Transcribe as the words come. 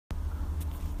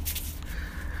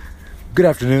Good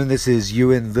afternoon, this is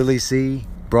Ewan Lilly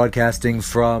broadcasting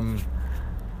from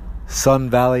Sun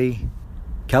Valley,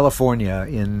 California,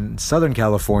 in Southern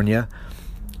California,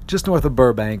 just north of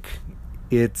Burbank.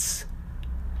 It's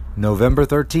November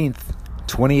 13th,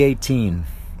 2018.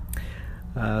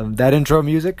 That intro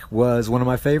music was one of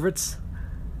my favorites.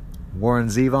 Warren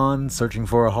Zevon, Searching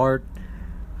for a Heart.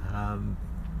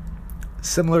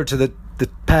 Similar to the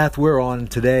path we're on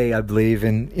today, I believe,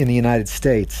 in the United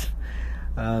States.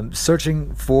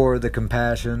 Searching for the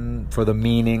compassion, for the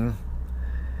meaning,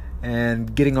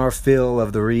 and getting our fill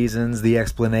of the reasons, the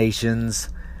explanations,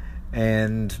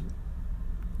 and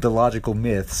the logical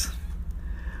myths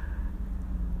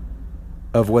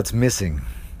of what's missing.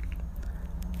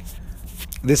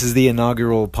 This is the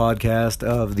inaugural podcast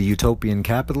of The Utopian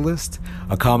Capitalist,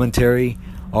 a commentary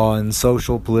on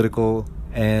social, political,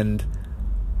 and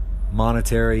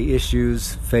monetary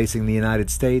issues facing the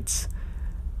United States,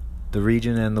 the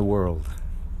region, and the world.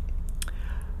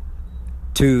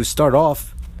 To start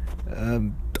off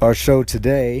our show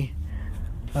today,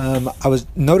 I was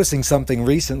noticing something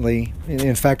recently,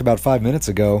 in fact about 5 minutes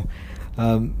ago,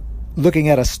 looking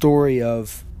at a story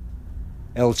of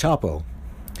El Chapo,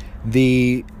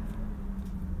 the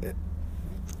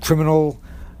criminal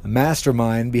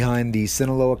mastermind behind the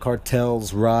Sinaloa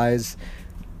cartel's rise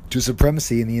to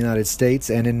supremacy in the United States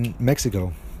and in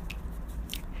Mexico.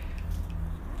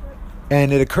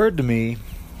 And it occurred to me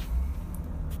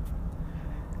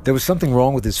there was something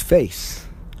wrong with his face.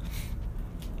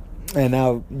 And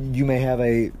now you may have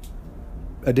a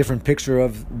different picture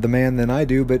of the man than I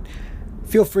do, but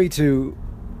feel free to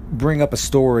bring up a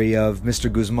story of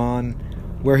Mr. Guzman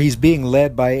where he's being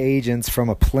led by agents from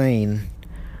a plane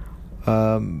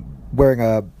wearing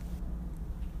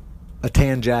a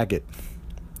tan jacket.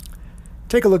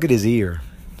 Take a look at his ear.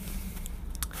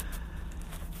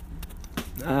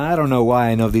 I don't know why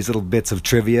I know these little bits of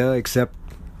trivia, except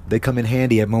they come in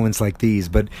handy at moments like these.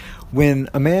 But when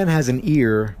a man has an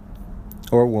ear,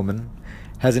 or a woman,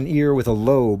 has an ear with a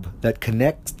lobe that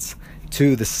connects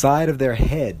to the side of their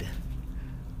head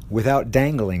without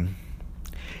dangling,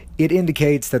 it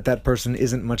indicates that that person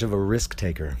isn't much of a risk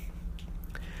taker.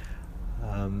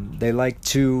 They like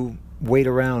to wait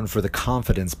around for the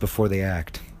confidence before they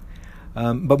act.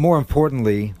 But more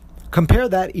importantly, compare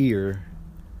that ear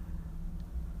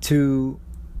to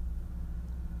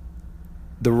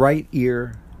the right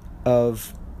ear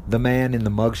of the man in the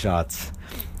mugshots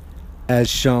as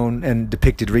shown and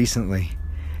depicted recently.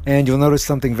 And you'll notice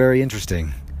something very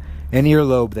interesting. An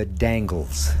earlobe that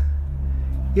dangles.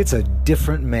 It's a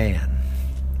different man.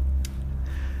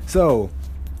 So,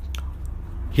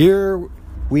 here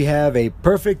we have a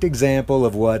perfect example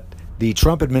of what the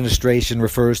Trump administration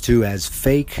refers to as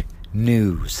fake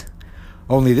news.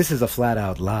 Only this is a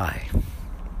flat-out lie.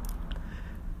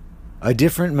 A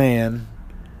different man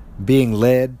being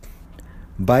led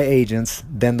by agents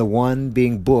than the one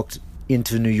being booked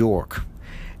into New York.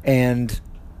 And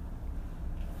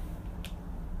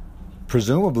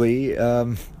presumably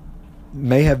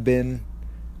may have been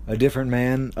a different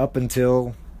man up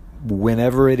until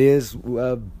whenever it is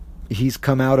he's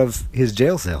come out of his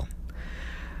jail cell.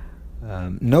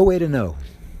 No way to know.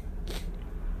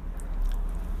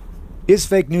 Is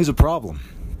fake news a problem?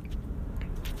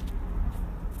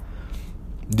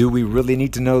 Do we really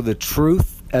need to know the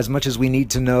truth as much as we need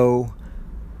to know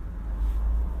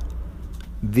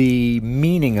the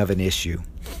meaning of an issue?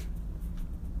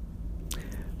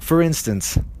 For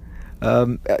instance,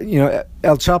 El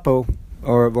Chapo,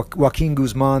 or Joaquin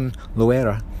Guzman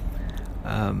Loera,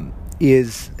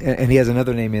 is, and he has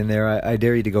another name in there. I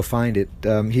dare you to go find it.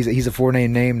 He's a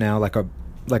four-name name now, like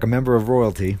a member of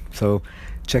royalty. So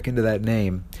check into that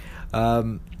name.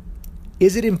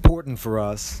 Is it important for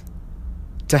us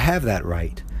to have that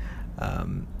right,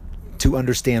 to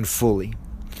understand fully?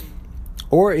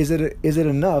 Or is it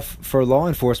enough for law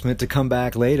enforcement to come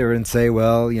back later and say,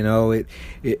 well,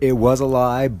 it was a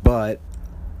lie, but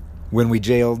when we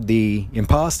jailed the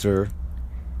imposter,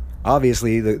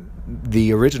 obviously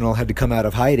the original had to come out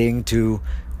of hiding to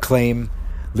claim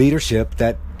leadership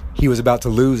that he was about to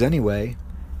lose anyway,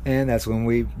 and that's when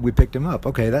we picked him up.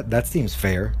 Okay, that seems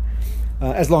fair,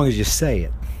 as long as you say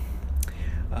it.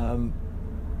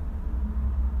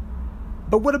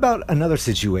 But what about another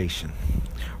situation?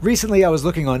 Recently, I was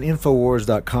looking on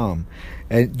Infowars.com,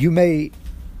 and you may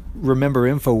remember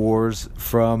Infowars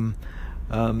from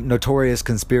notorious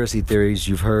conspiracy theories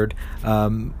you've heard,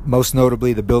 most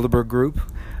notably the Bilderberg Group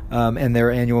and their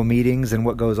annual meetings and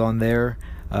what goes on there.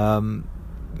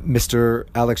 Mr.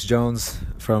 Alex Jones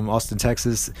from Austin,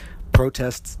 Texas,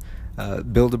 protests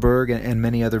Bilderberg and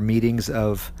many other meetings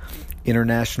of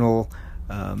international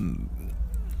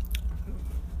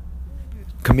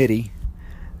committee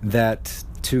that,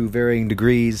 to varying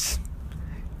degrees,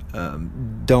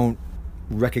 don't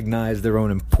recognize their own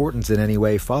importance in any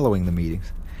way following the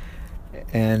meetings.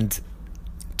 And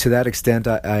to that extent,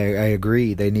 I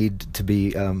agree. They need to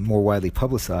be more widely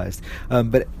publicized.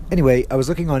 But anyway, I was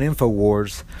looking on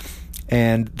InfoWars,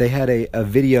 and they had a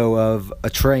video of a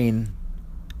train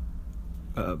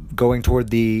going toward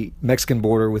the Mexican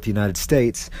border with the United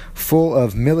States, full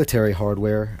of military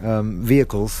hardware,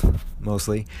 vehicles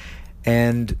mostly,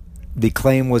 and the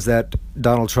claim was that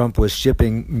Donald Trump was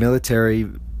shipping military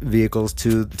vehicles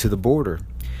to the border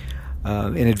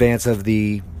in advance of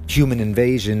the human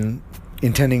invasion,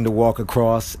 intending to walk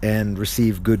across and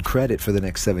receive good credit for the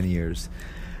next 7 years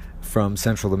from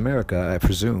Central America, I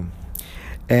presume.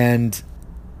 And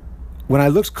when I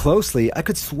looked closely, I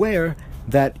could swear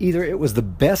that either it was the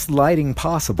best lighting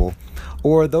possible,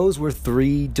 or those were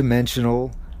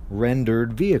three-dimensional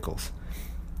rendered vehicles.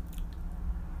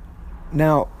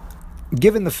 Now,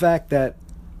 given the fact that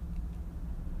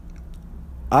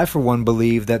I, for one,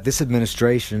 believe that this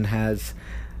administration has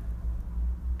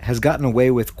gotten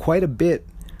away with quite a bit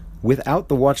without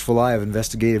the watchful eye of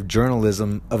investigative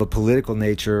journalism of a political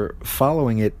nature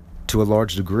following it to a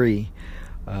large degree,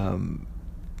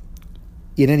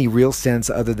 in any real sense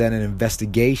other than an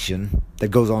investigation that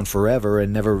goes on forever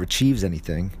and never achieves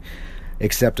anything,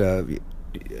 except a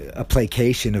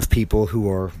placation of people who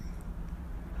are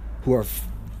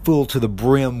full to the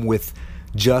brim with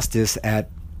justice at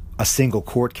a single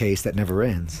court case that never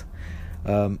ends.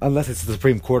 Unless it's the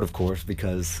Supreme Court, of course,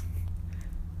 because,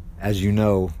 as you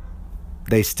know,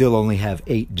 they still only have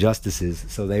 8 justices,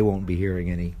 so they won't be hearing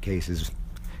any cases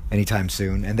anytime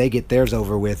soon, and they get theirs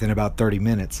over with in about 30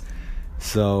 minutes.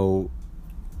 So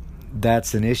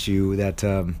that's an issue that,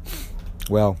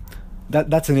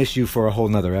 that's an issue for a whole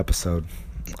nother episode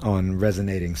on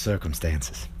resonating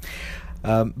circumstances.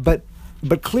 But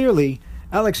clearly,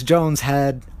 Alex Jones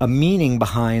had a meaning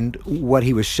behind what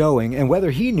he was showing, and whether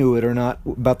he knew it or not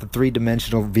about the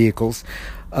three-dimensional vehicles,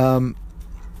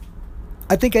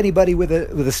 I think anybody with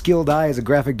a skilled eye as a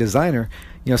graphic designer,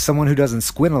 someone who doesn't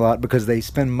squint a lot because they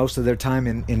spend most of their time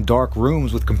in dark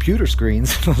rooms with computer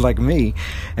screens like me,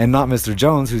 and not Mr.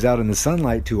 Jones, who's out in the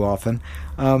sunlight too often,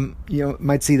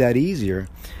 might see that easier.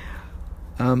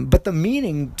 But the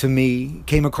meaning to me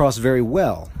came across very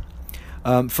well.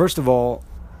 First of all,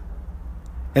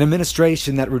 an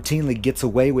administration that routinely gets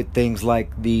away with things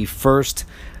like the first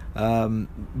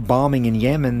bombing in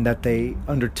Yemen that they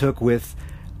undertook with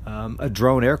a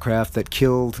drone aircraft that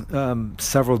killed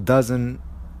several dozen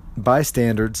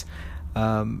bystanders,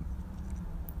 that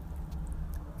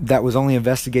was only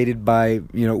investigated by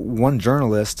one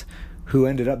journalist, who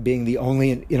ended up being the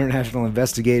only international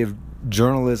investigative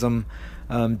journalism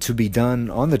to be done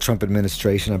on the Trump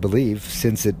administration, I believe,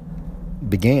 since it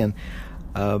began.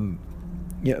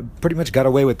 Pretty much got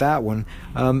away with that one.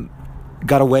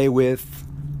 Got away with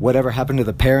whatever happened to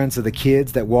the parents of the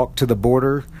kids that walked to the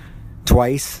border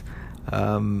twice,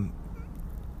 and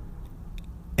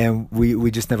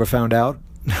we just never found out.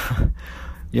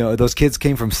 Those kids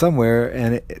came from somewhere,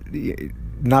 and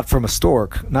not from a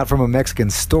stork, not from a Mexican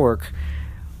stork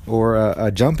or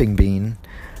a jumping bean.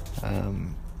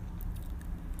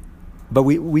 But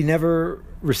we never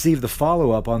received the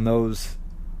follow-up on those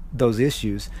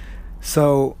issues.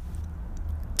 So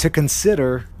to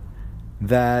consider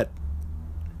that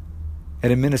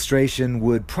an administration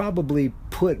would probably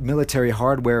put military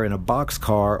hardware in a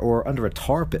boxcar or under a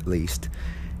tarp at least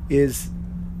is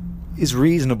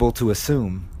reasonable to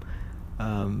assume.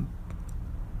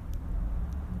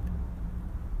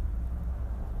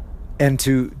 And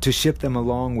to ship them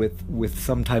along with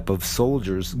some type of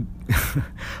soldiers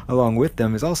along with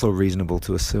them is also reasonable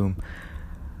to assume.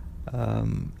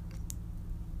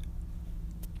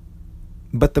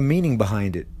 But the meaning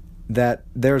behind it, that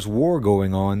there's war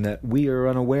going on that we are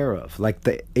unaware of, like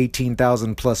the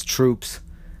 18,000 plus troops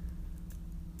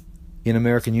in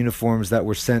American uniforms that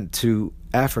were sent to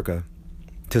Africa,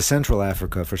 to Central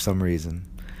Africa for some reason,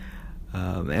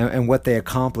 and what they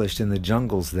accomplished in the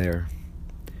jungles there.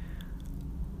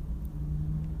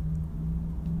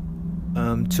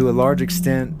 To a large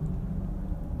extent,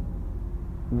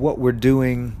 what we're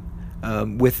doing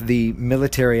with the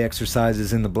military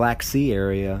exercises in the Black Sea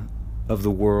area of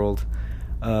the world,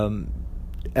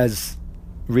 as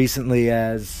recently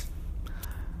as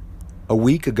a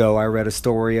week ago, I read a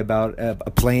story about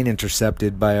a plane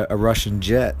intercepted by a Russian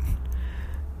jet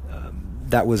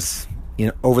that was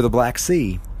over the Black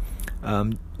Sea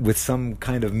with some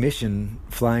kind of mission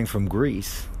flying from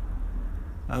Greece.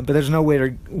 But there's nowhere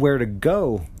to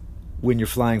go when you're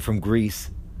flying from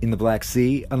Greece in the Black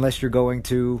Sea, unless you're going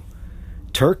to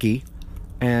Turkey,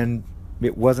 and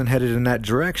it wasn't headed in that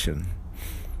direction.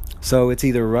 So it's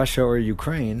either Russia or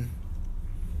Ukraine,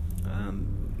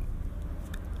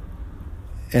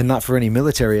 and not for any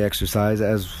military exercise,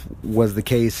 as was the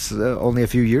case only a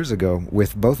few years ago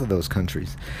with both of those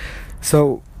countries.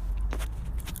 So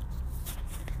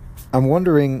I'm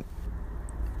wondering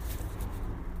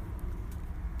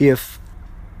if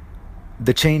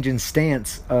the change in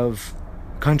stance of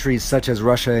countries such as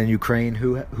Russia and Ukraine,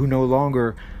 who no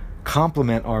longer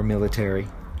complement our military,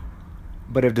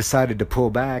 but have decided to pull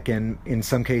back and in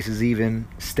some cases even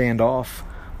stand off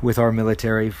with our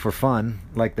military for fun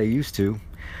like they used to,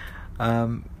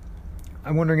 I'm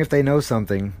wondering if they know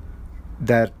something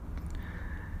that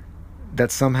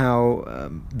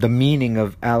somehow the meaning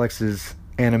of Alex's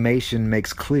animation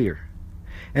makes clear.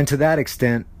 And to that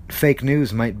extent, fake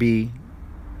news might be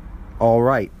all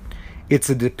right. It's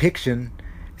a depiction,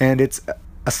 and it's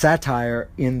a satire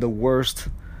in the worst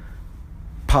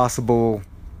possible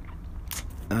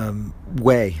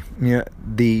way. You know,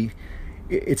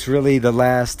 it's really the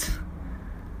last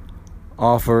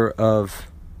offer of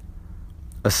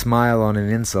a smile on an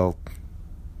insult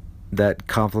that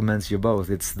compliments you both.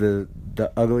 It's the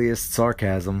ugliest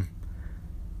sarcasm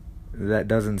that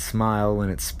doesn't smile when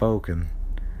it's spoken.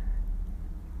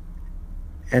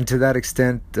 And to that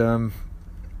extent,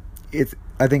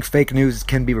 I think fake news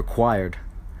can be required.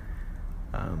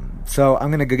 So I'm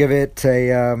going to give it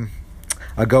a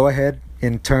go-ahead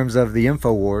in terms of the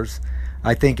InfoWars.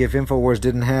 I think if InfoWars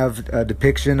didn't have a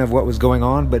depiction of what was going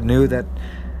on, but knew that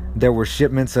there were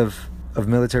shipments of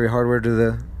military hardware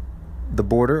to the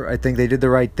border, I think they did the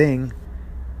right thing,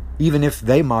 even if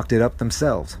they mocked it up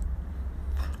themselves.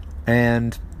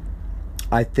 And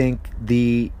I think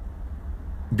the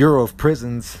Bureau of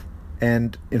Prisons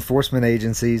and enforcement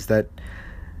agencies that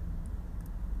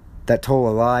told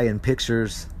a lie in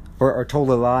pictures, or told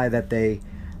a lie that they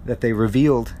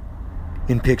revealed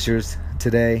in pictures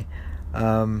today,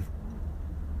 owe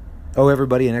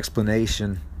everybody an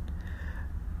explanation,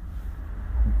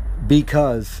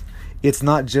 because it's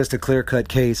not just a clear-cut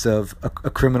case of a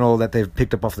criminal that they've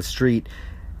picked up off the street.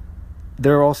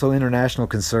 There are also international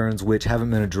concerns which haven't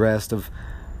been addressed of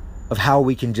how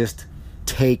we can just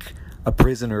take a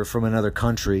prisoner from another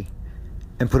country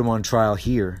and put him on trial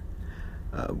here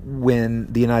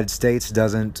when the United States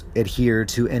doesn't adhere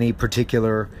to any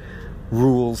particular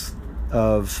rules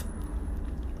of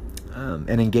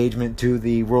an engagement to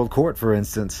the World Court, for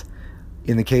instance.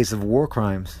 In the case of war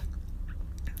crimes,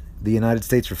 the United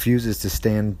States refuses to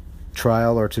stand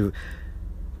trial or to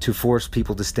force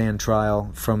people to stand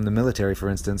trial from the military, for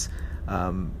instance,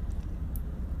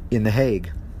 in The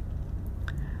Hague.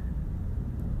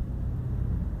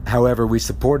 However, we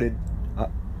supported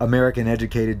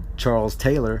American-educated Charles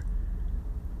Taylor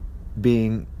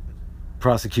being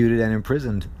prosecuted and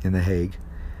imprisoned in The Hague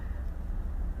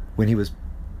when he was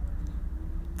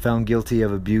found guilty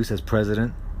of abuse as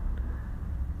president.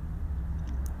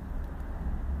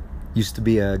 Used to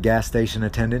be a gas station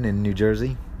attendant in New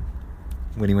Jersey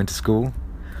when he went to school.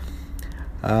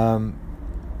 And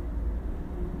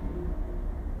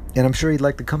I'm sure he'd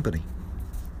like the company.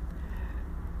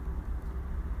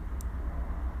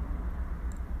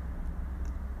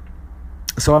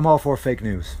 So I'm all for fake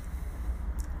news,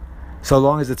 so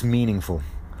long as it's meaningful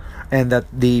and that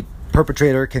the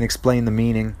perpetrator can explain the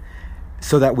meaning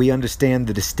so that we understand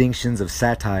the distinctions of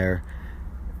satire,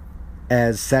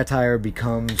 as satire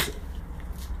becomes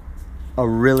a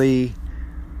really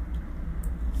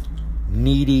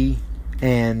needy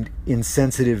and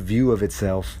insensitive view of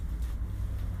itself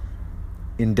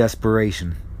in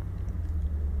desperation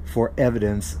for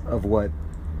evidence of what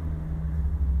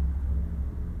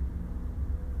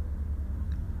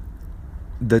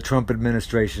the Trump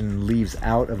administration leaves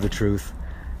out of the truth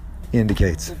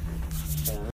indicates.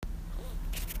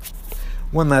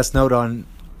 One last note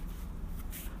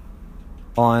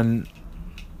on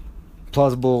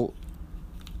plausible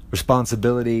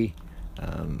responsibility,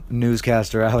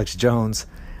 newscaster Alex Jones.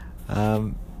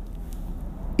 In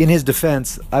his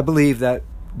defense, I believe that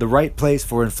the right place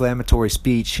for inflammatory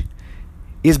speech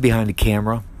is behind a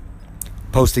camera,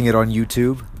 posting it on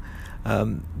YouTube.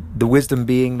 The wisdom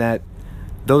being that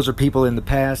those are people in the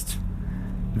past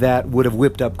that would have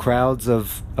whipped up crowds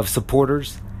of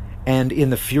supporters, and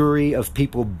in the fury of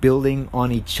people building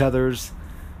on each other's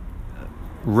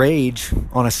rage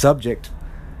on a subject,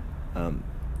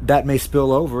 that may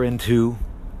spill over into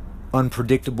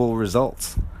unpredictable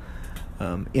results.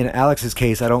 In Alex's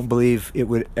case, I don't believe it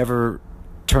would ever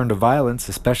turn to violence,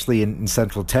 especially in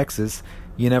Central Texas.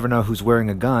 You never know who's wearing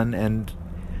a gun, and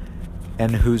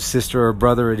and whose sister or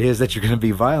brother it is that you're going to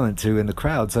be violent to in the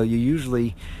crowd. So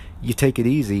you take it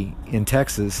easy in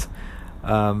Texas,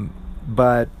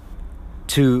 but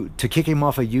to kick him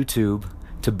off of YouTube,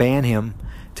 to ban him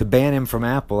from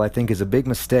Apple, I think is a big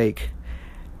mistake,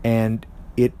 and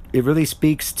it really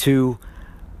speaks to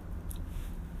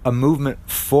a movement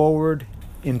forward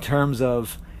in terms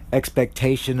of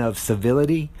expectation of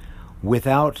civility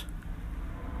without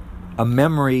a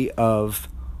memory of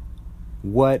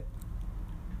what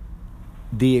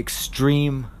the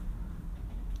extreme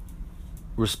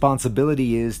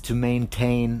responsibility is to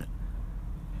maintain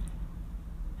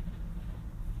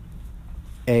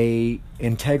a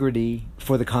integrity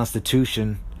for the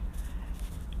Constitution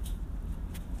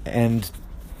and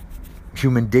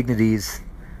human dignities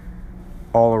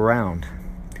all around.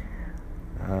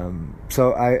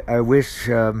 So I wish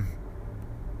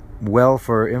well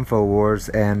for InfoWars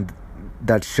and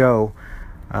that show.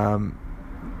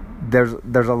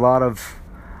 There's a lot of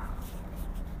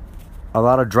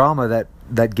drama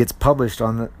that gets published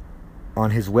on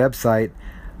his website,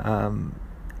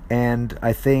 and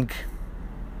I think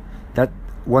that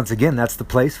once again that's the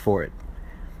place for it.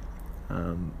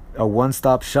 A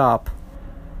one-stop shop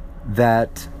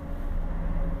that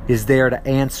is there to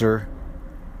answer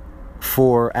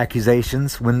for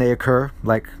accusations when they occur,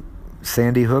 like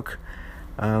Sandy Hook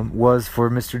was for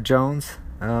Mr. Jones.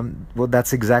 Well,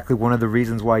 that's exactly one of the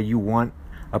reasons why you want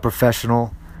a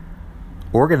professional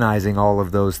organizing all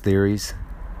of those theories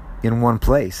in one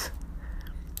place,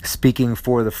 speaking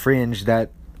for the fringe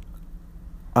that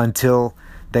until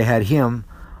they had him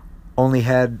only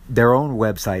had their own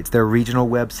websites, their regional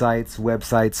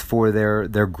websites for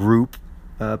their group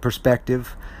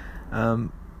perspective,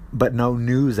 but no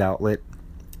news outlet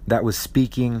that was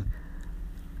speaking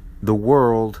the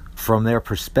world from their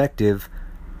perspective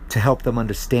to help them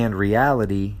understand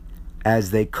reality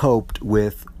as they coped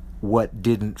with what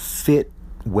didn't fit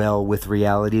well with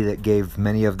reality that gave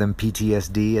many of them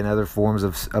PTSD and other forms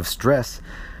of stress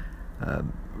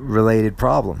related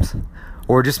problems,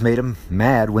 or just made them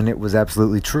mad when it was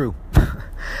absolutely true.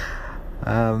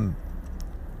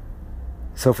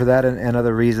 So for that and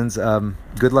other reasons,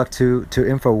 good luck to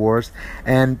InfoWars,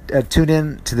 and tune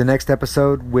in to the next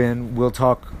episode when we'll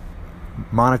talk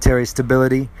monetary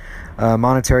stability,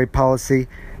 monetary policy,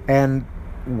 and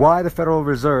why the Federal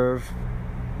Reserve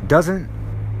doesn't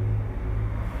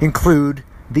include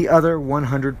the other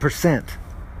 100%,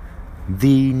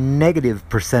 the negative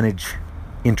percentage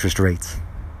interest rates,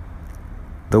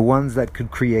 the ones that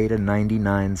could create a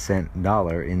 99-cent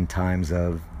dollar in times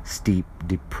of steep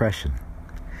depression.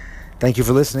 Thank you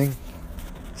for listening.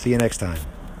 See you next time.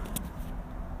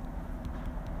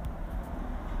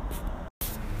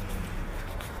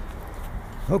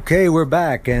 Okay, we're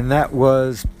back, and that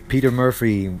was Peter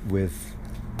Murphy with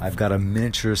I've Got a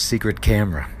Miniature Secret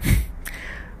Camera.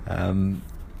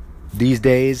 These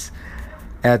days,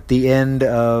 at the end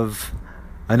of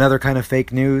another kind of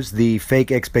fake news, the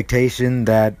fake expectation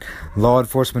that law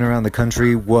enforcement around the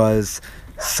country was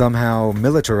somehow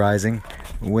militarizing,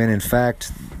 when in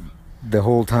fact the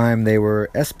whole time they were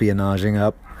espionaging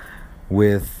up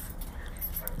with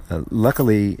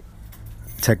luckily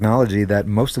technology that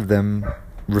most of them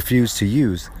refuse to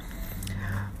use.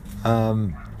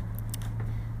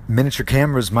 Miniature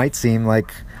cameras might seem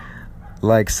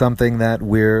like something that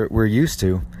we're used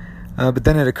to, but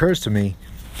then it occurs to me,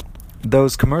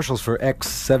 those commercials for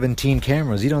X17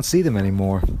 cameras, you don't see them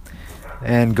anymore.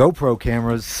 And GoPro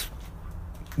cameras,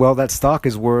 well, that stock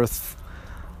is worth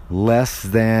less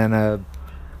than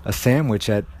a sandwich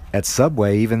at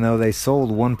Subway, even though they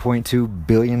sold $1.2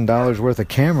 billion worth of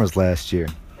cameras last year.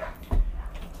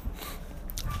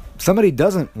 Somebody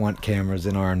doesn't want cameras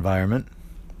in our environment,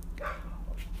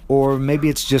 or maybe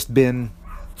it's just been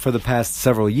for the past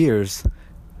several years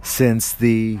since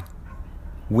the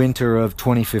winter of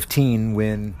 2015,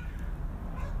 when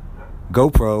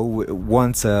GoPro,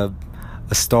 once a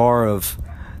star of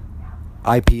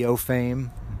IPO fame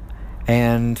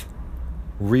and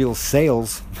real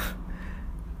sales,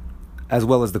 as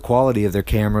well as the quality of their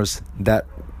cameras that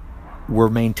were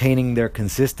maintaining their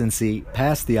consistency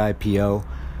past the IPO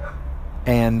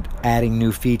and adding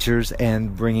new features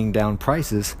and bringing down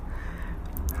prices,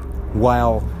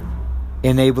 while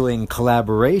enabling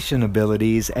collaboration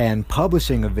abilities and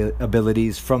publishing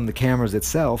abilities from the cameras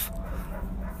itself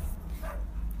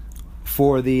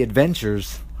for the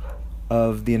adventures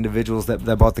of the individuals that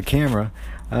bought the camera,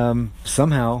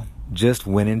 somehow just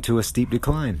went into a steep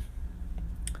decline.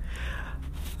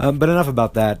 But enough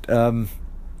about that.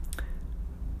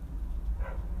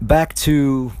 Back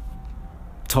to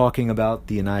talking about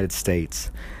the United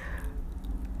States.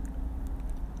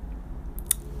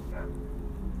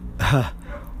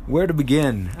 Where to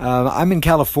begin? I'm in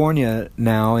California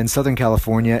now, in Southern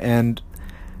California, and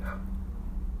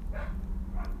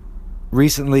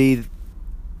recently,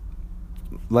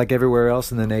 like everywhere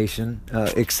else in the nation,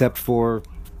 except for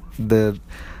the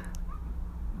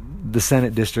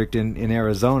Senate district in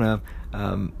Arizona,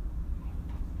 the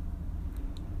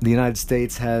United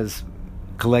States has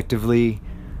collectively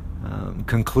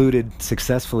concluded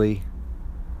successfully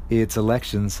its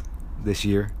elections this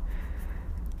year.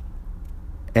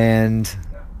 And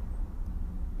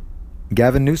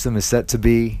Gavin Newsom is set to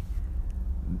be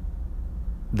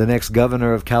the next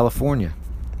governor of California.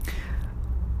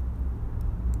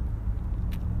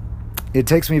 It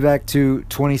takes me back to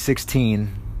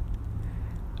 2016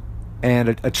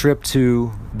 and a trip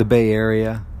to the Bay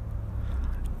Area,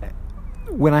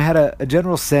 when I had a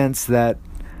general sense that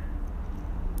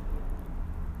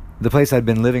the place I'd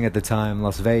been living at the time,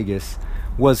 Las Vegas,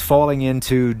 was falling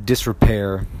into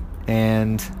disrepair,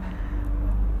 and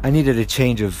I needed a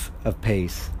change of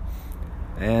pace.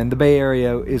 And the Bay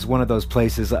Area is one of those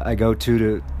places I go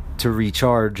to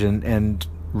recharge and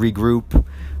regroup,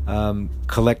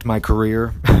 collect my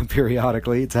career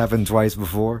periodically. It's happened twice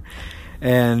before.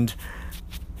 And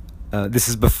this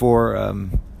is before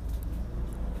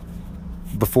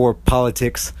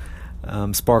politics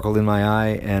sparkled in my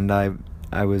eye, and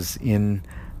I was in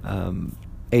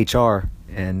HR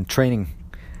and training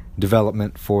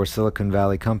development for Silicon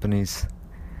Valley companies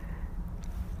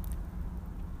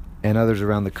and others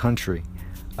around the country.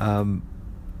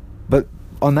 But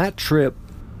on that trip,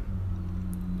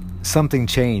 something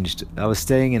changed. I was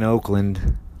staying in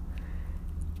Oakland,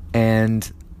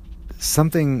 and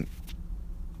something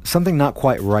not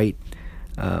quite right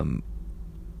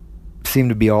seemed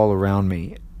to be all around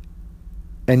me.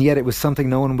 And yet it was something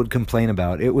no one would complain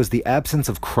about. It was the absence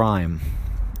of crime.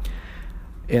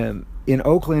 In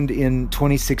Oakland in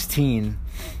 2016,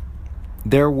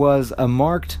 there was a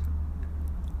marked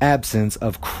absence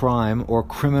of crime or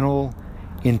criminal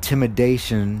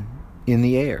intimidation in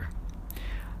the air.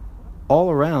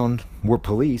 All around were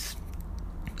police,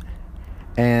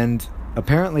 and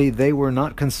apparently they were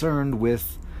not concerned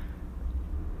with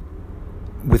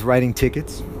writing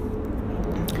tickets.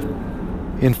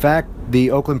 In fact,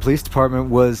 the Oakland Police Department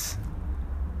was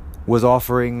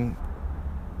offering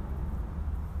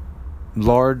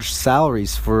large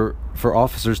salaries for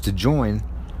officers to join.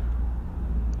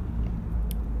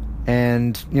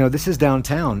 And, this is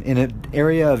downtown, in an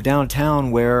area of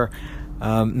downtown where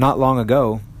not long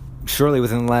ago, surely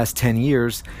within the last 10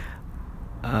 years,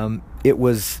 it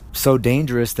was so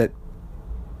dangerous that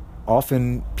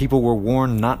often people were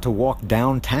warned not to walk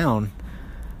downtown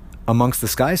amongst the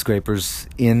skyscrapers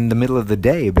in the middle of the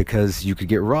day because you could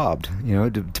get robbed,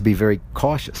 to be very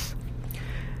cautious.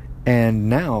 And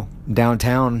now,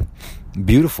 downtown,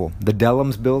 beautiful. The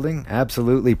Dellums building,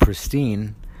 absolutely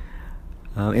pristine.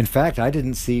 In fact, I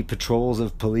didn't see patrols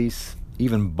of police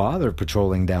even bother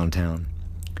patrolling downtown.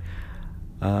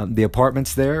 The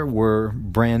apartments there were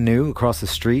brand new across the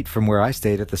street from where I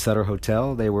stayed at the Sutter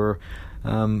Hotel. They were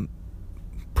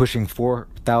pushing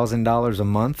 $4,000 a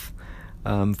month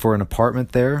for an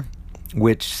apartment there,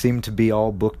 which seemed to be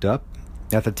all booked up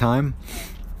at the time.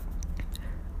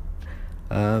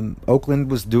 Oakland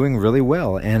was doing really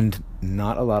well, and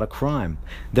not a lot of crime.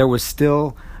 There was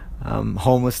still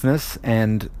homelessness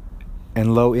and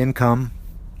low income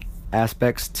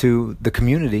aspects to the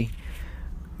community,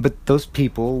 but those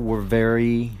people were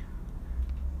very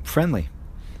friendly.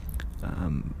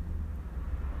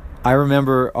 I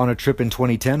remember on a trip in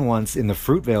 2010 once in the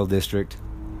Fruitvale district.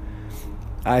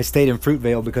 I stayed in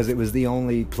Fruitvale because it was the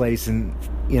only place in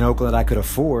Oakland I could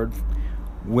afford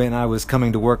when I was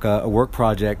coming to work a work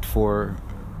project for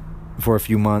a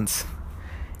few months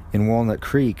in Walnut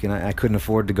Creek, and I couldn't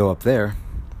afford to go up there.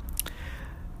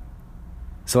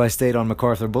 So I stayed on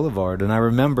MacArthur Boulevard, and I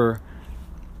remember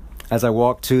as I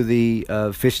walked to the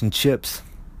fish and chips,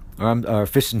 or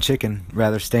fish and chicken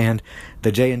rather, stand,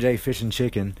 the J&J Fish and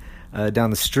Chicken down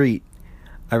the street,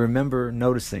 I remember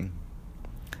noticing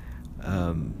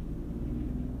the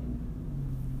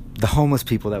homeless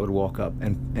people that would walk up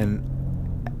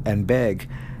and beg.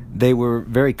 They were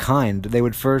very kind. They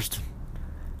would first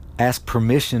ask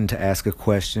permission to ask a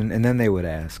question, and then they would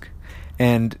ask.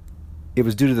 And it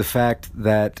was due to the fact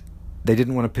that they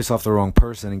didn't want to piss off the wrong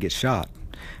person and get shot.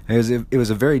 It was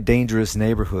a very dangerous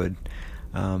neighborhood.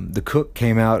 The cook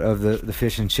came out of the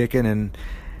fish and chicken,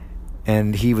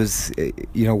 and he was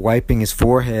wiping his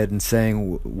forehead and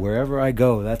saying, "Wherever I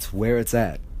go, that's where it's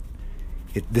at.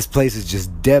 This place is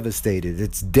just devastated.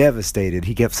 It's devastated."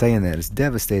 He kept saying that. It's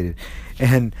devastated.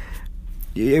 And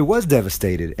it was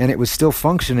devastated, and it was still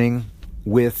functioning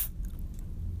with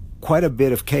quite a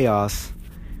bit of chaos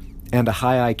and a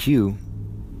high IQ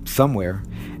somewhere.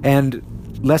 And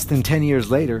less than 10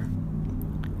 years later,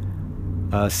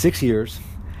 6 years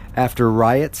after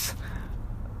riots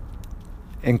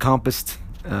encompassed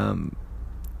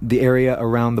the area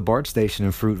around the BART station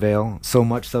in Fruitvale, so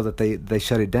much so that they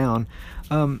shut it down,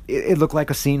 it looked like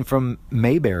a scene from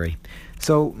Mayberry.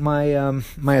 So my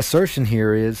assertion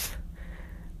here is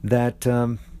that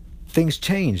things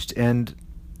changed, and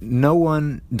no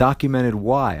one documented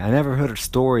why. I never heard a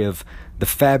story of the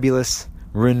fabulous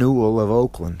renewal of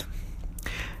Oakland,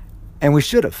 and we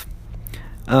should have.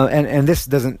 And this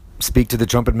doesn't speak to the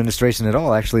Trump administration at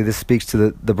all. Actually, this speaks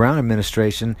to the Brown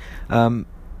administration,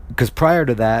 because prior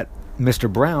to that,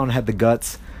 Mr. Brown had the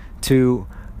guts to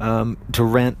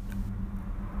rent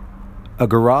a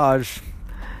garage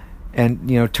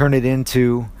and turn it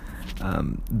into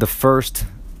the first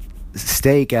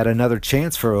stake at another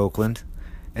chance for Oakland,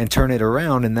 and turn it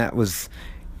around. And that was,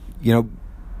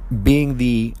 being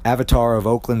the avatar of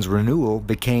Oakland's renewal,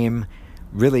 became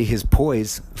really his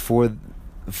poise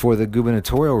for the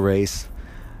gubernatorial race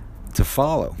to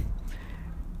follow.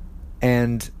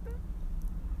 And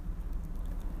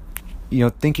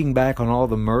thinking back on all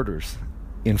the murders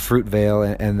in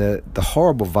Fruitvale and the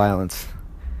horrible violence,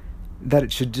 that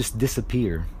it should just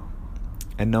disappear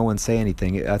and no one say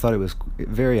anything, I thought it was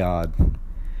very odd.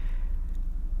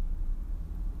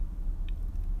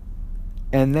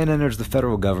 And then enters the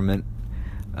federal government.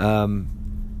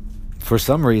 For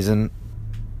some reason,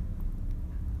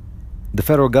 the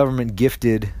federal government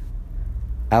gifted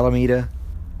Alameda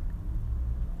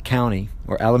County,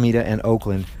 or Alameda and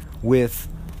Oakland, with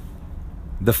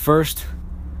the first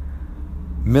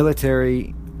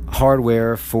military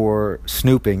hardware for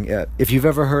snooping. If you've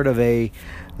ever heard of a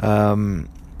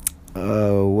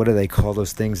what do they call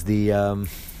those things? The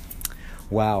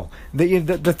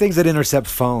things that intercept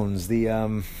phones.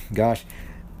 There's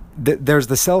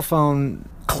the cell phone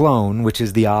clone, which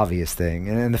is the obvious thing,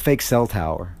 and the fake cell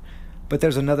tower. But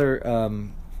there's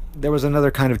there was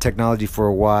another kind of technology for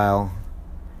a while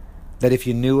that if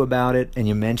you knew about it and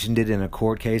you mentioned it in a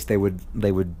court case, they would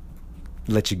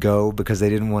let you go because they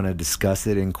didn't want to discuss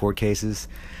it in court cases.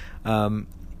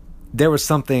 There was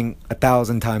something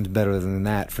 1,000 times better than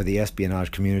that for the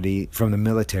espionage community from the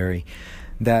military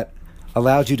that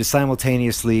allowed you to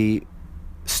simultaneously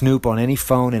snoop on any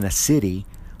phone in a city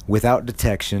without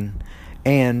detection,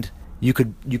 and you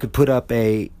could put up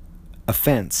a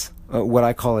fence, what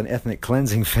I call an ethnic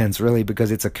cleansing fence, really,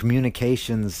 because it's a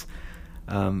communications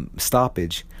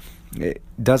stoppage. It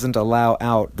doesn't allow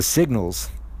out the signals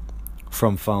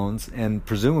from phones, and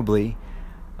presumably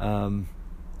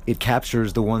it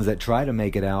captures the ones that try to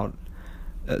make it out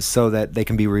so that they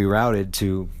can be rerouted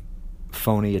to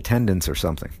phony attendants or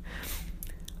something.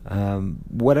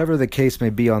 Whatever the case may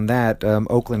be on that,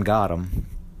 Oakland got them,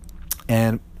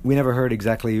 and we never heard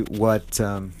exactly what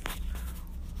the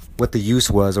use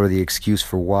was or the excuse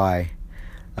for why,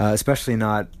 especially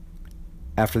not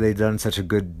after they'd done such a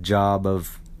good job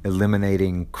of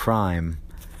eliminating crime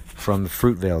from the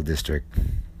Fruitvale district.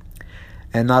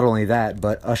 And not only that,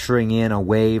 but ushering in a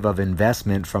wave of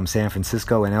investment from San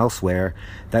Francisco and elsewhere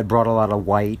that brought a lot of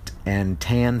white and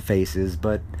tan faces,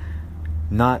 but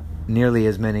not nearly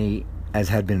as many as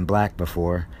had been black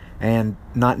before, and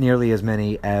not nearly as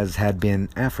many as had been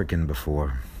African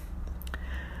before.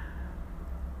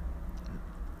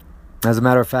 As a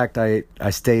matter of fact, I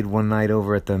stayed one night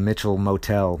over at the Mitchell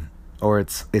Motel, or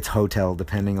its hotel,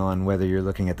 depending on whether you're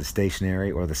looking at the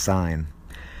stationery or the sign.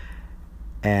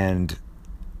 And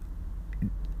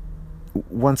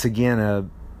once again,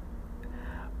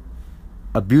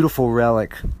 a beautiful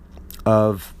relic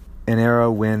of an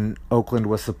era when Oakland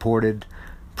was supported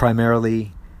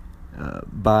primarily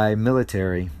by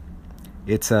military.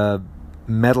 It's a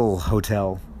metal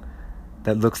hotel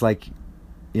that looks like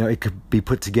it could be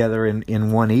put together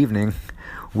in one evening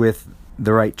with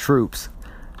the right troops.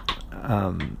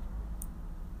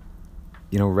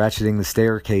 Ratcheting the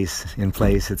staircase in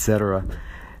place, etc.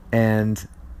 And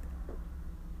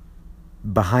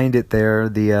behind it there,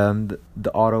 the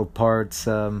auto parts,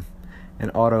 an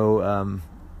auto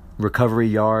recovery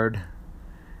yard,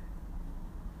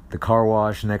 the car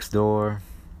wash next door,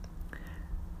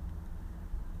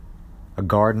 a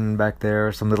garden back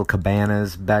there, some little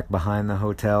cabanas back behind the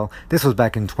hotel. This was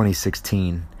back in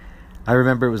 2016. I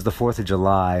remember it was the 4th of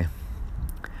July.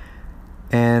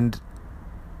 And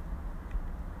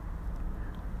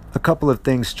a couple of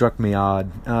things struck me odd.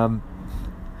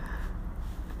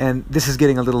 And this is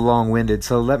getting a little long-winded,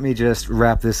 so let me just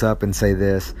wrap this up and say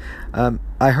this.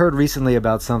 I heard recently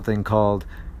about something called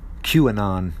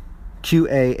Qanon.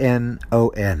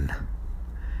 Qanon.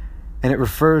 And it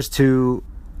refers to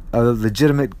a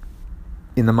legitimate,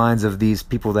 in the minds of these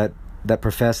people that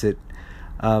profess it,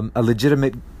 a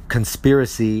legitimate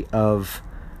conspiracy of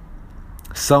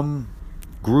some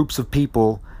groups of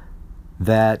people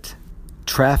that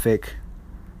traffic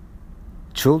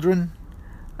children.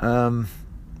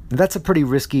 That's a pretty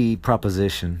risky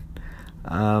proposition.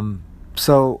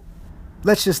 So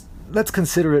let's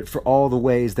consider it for all the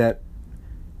ways that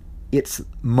it's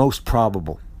most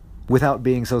probable, without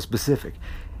being so specific.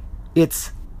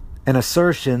 It's an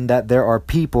assertion that there are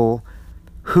people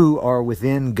who are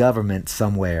within government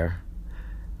somewhere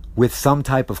with some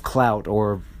type of clout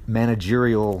or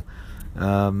managerial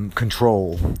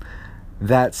control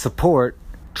that support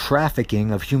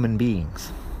trafficking of human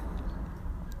beings.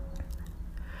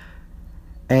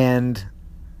 And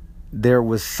there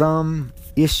was some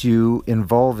issue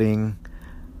involving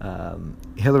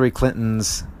Hillary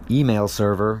Clinton's email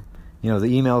server, the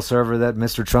email server that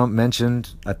Mr. Trump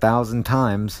mentioned 1,000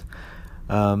 times,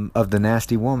 of the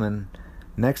nasty woman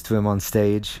next to him on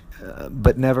stage,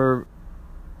 but never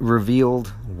revealed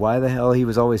why the hell he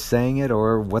was always saying it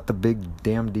or what the big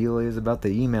damn deal is about the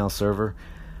email server.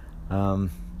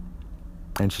 And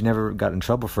she never got in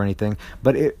trouble for anything.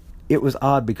 But it was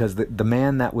odd because the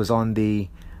man that was on the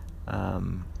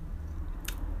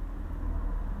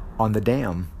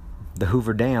dam, the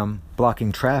Hoover Dam,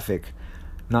 blocking traffic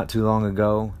not too long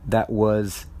ago, that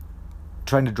was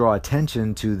trying to draw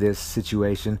attention to this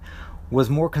situation, was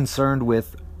more concerned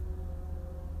with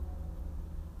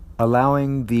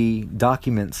allowing the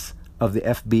documents of the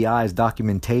FBI's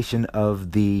documentation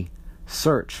of the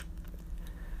search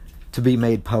to be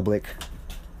made public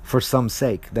for some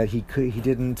sake that he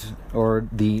didn't, or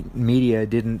the media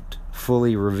didn't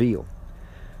fully reveal.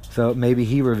 So maybe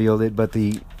he revealed it, but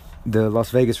the Las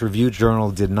Vegas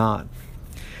Review-Journal did not.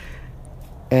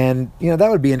 And that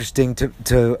would be interesting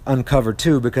to uncover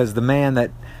too, because the man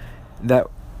that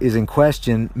is in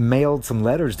question mailed some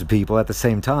letters to people at the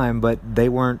same time, but they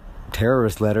weren't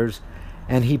terrorist letters,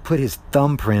 and he put his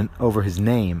thumbprint over his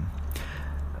name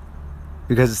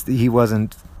because he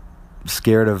wasn't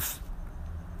scared of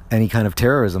any kind of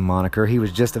terrorism moniker. He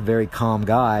was just a very calm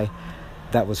guy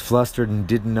that was flustered and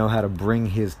didn't know how to bring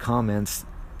his comments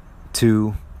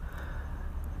to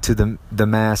the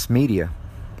mass media.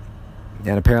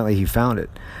 And apparently he found it.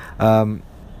 I'm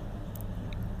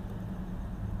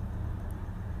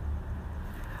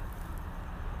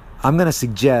going to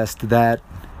suggest that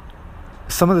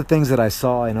some of the things that I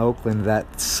saw in Oakland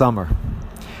that summer,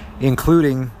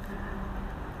 including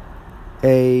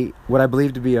what I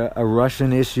believe to be a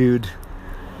Russian-issued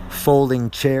folding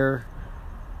chair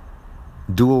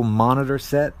dual monitor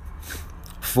set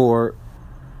for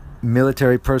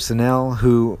military personnel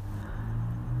who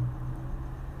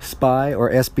spy or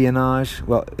espionage,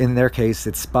 well, in their case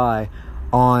it's spy,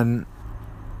 on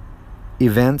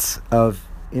events of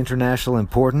international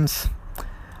importance,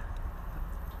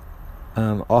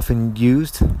 often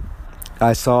used.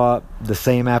 I saw the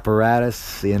same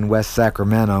apparatus in West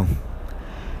Sacramento,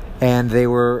 and they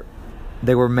were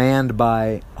manned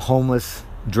by homeless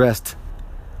dressed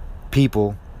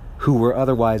people who were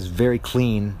otherwise very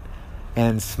clean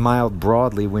and smiled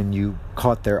broadly when you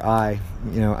caught their eye,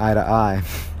 eye to eye.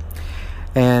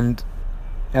 And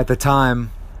at the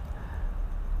time,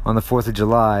 on the 4th of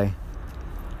July,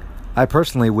 I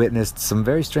personally witnessed some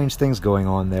very strange things going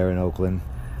on there in Oakland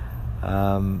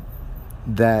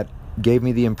that gave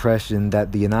me the impression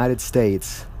that the United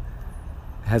States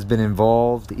has been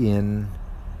involved in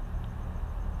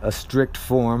a strict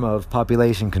form of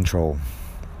population control,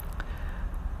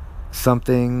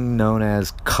 something known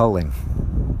as culling.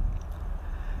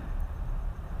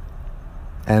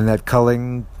 And that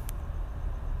culling,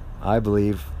 I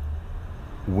believe,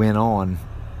 went on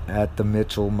at the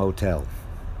Mitchell Motel.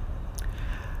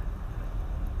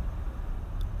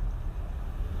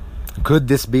 Could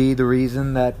this be the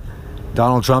reason that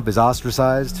Donald Trump is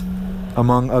ostracized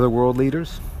among other world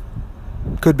leaders?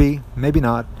 Could be, maybe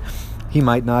not. He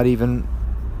might not even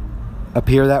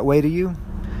appear that way to you.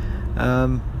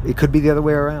 It could be the other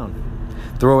way around.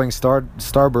 Throwing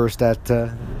starburst at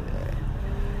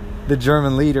the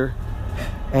German leader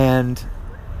and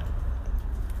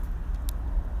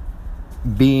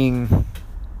being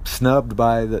snubbed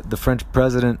by the French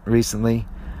president recently,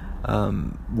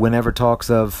 whenever talks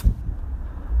of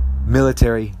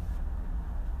military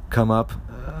come up,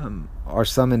 are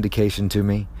some indication to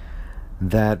me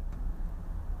that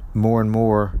more and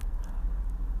more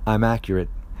I'm accurate.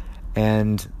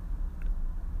 And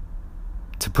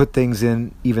to put things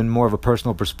in even more of a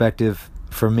personal perspective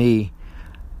for me,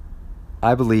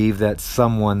 I believe that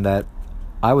someone that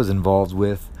I was involved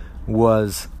with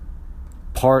was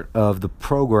part of the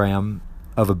program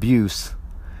of abuse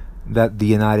that the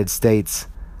United States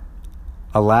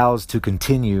allows to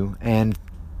continue, and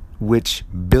which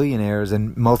billionaires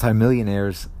and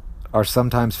multimillionaires are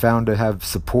sometimes found to have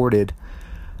supported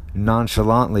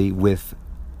nonchalantly with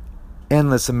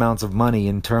endless amounts of money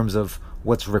in terms of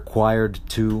what's required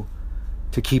to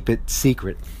keep it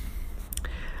secret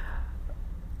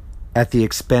at the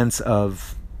expense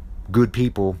of good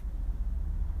people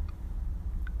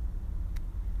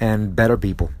and better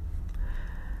people.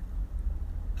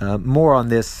 More on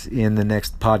this in the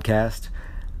next podcast.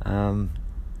 And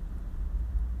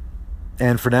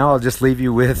for now, I'll just leave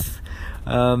you with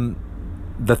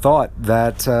the thought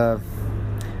that,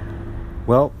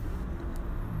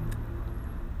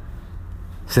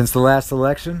 since the last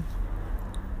election,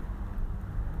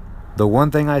 the one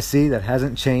thing I see that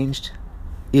hasn't changed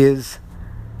is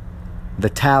the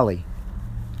tally,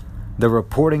 the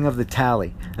reporting of the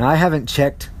tally. And I haven't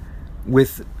checked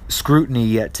with scrutiny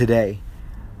yet today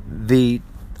the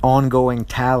ongoing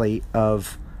tally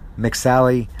of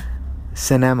McSally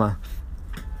Sinema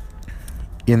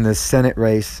in the Senate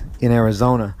race in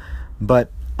Arizona,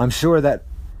 but I'm sure that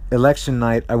election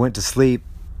night I went to sleep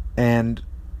and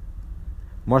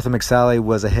Martha McSally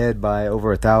was ahead by over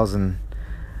 1,000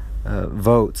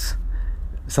 votes,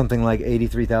 something like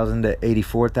 83,000 to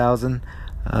 84,000.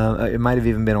 It might have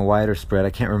even been a wider spread. I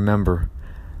can't remember,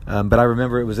 but I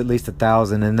remember it was at least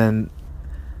 1,000. And then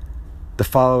the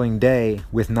following day,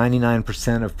 with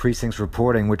 99% of precincts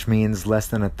reporting, which means less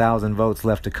than 1,000 votes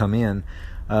left to come in,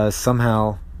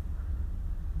 somehow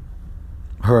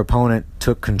her opponent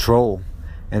took control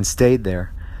and stayed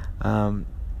there.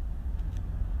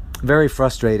 Very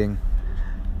frustrating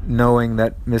knowing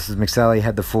that Mrs. McSally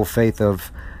had the full faith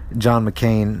of John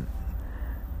McCain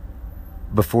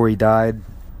before he died,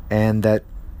 and that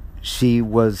she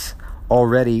was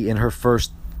already in her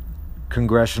first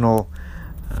congressional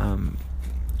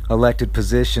elected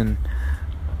position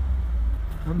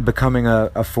becoming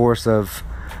a force of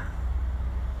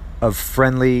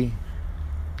friendly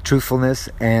truthfulness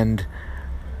and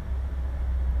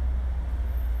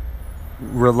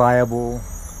reliable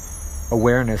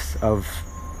awareness of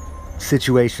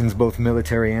situations, both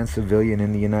military and civilian,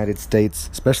 in the United States,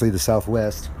 especially the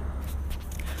Southwest,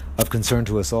 of concern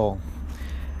to us all.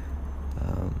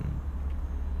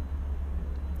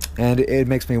 And it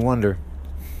makes me wonder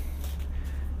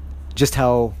just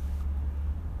how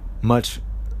much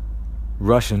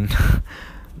Russian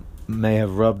may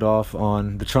have rubbed off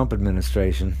on the Trump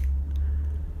administration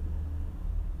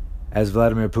as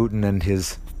Vladimir Putin and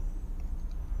his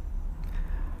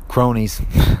cronies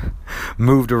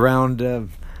moved around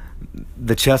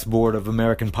the chessboard of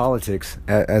American politics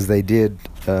as they did,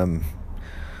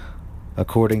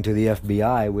 according to the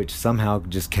FBI, which somehow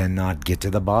just cannot get to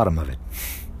the bottom of it.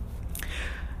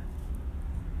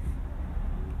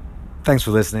 Thanks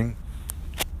for listening.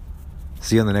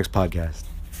 See you on the next podcast.